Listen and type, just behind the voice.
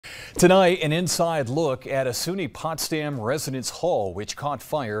Tonight, an inside look at a SUNY Potsdam residence hall which caught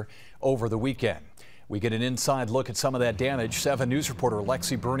fire over the weekend. We get an inside look at some of that damage. 7 News reporter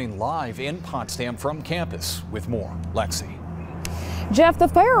Lexi Burning live in Potsdam from campus with more. Lexi. Jeff, the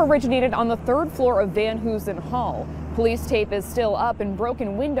fire originated on the 3rd floor of Van Hoosen Hall. Police tape is still up and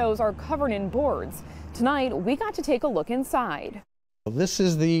broken windows are covered in boards. Tonight, we got to take a look inside. This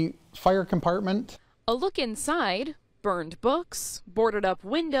is the fire compartment. A look inside. Burned books, boarded up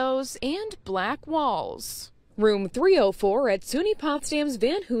windows, and black walls. Room 304 at SUNY Potsdam's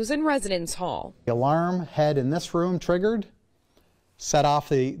Van Hoosen Residence Hall. The alarm head in this room triggered, set off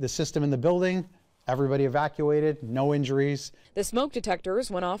the system in the building. Everybody evacuated, no injuries. The smoke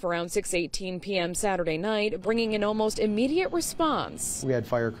detectors went off around 6:18 p.m. Saturday night, bringing an almost immediate response. We had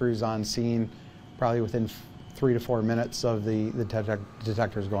fire crews on scene probably within 3 to 4 minutes of the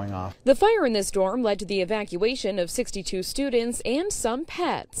detectors going off. The fire in this dorm led to the evacuation of 62 students and some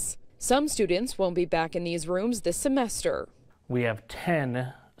pets. Some students won't be back in these rooms this semester. We have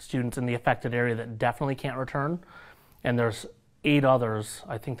 10 students in the affected area that definitely can't return, and there's 8 others,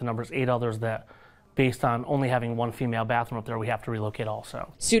 I think the number is 8 others that, based on only having 1 female bathroom up there, we have to relocate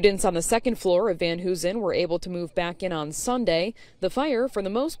also. Students on the 2nd floor of Van Hoosen were able to move back in on Sunday. The fire, for the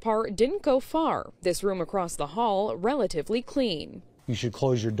most part, didn't go far. This room across the hall, relatively clean. You should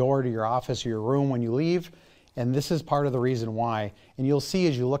close your door to your office or your room when you leave, and this is part of the reason why. And you'll see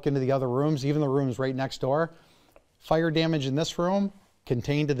as you look into the other rooms, even the rooms right next door, fire damage in this room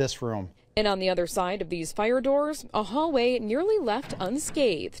contained to this room. And on the other side of these fire doors, a hallway nearly left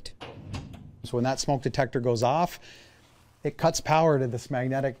unscathed. So when that smoke detector goes off, it cuts power to this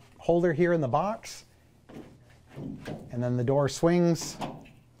magnetic holder here in the box, and then the door swings,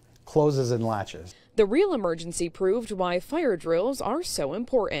 closes and latches. The real emergency proved why fire drills are so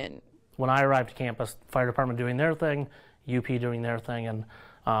important. When I arrived to campus, fire department doing their thing, UP doing their thing,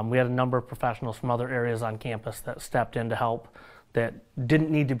 and we had a number of professionals from other areas on campus that stepped in to help that didn't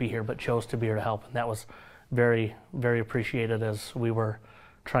need to be here but chose to be here to help, and that was very, very appreciated as we were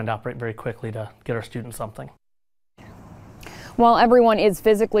trying to operate very quickly to get our students something. While everyone is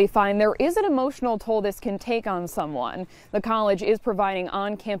physically fine, there is an emotional toll this can take on someone. The college is providing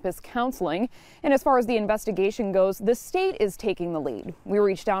on-campus counseling, and as far as the investigation goes, the state is taking the lead. We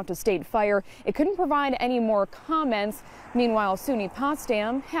reached out to State Fire. It couldn't provide any more comments. Meanwhile, SUNY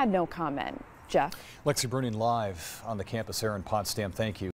Potsdam had no comment. Jeff. Lexi Burning live on the campus here in Potsdam. Thank you.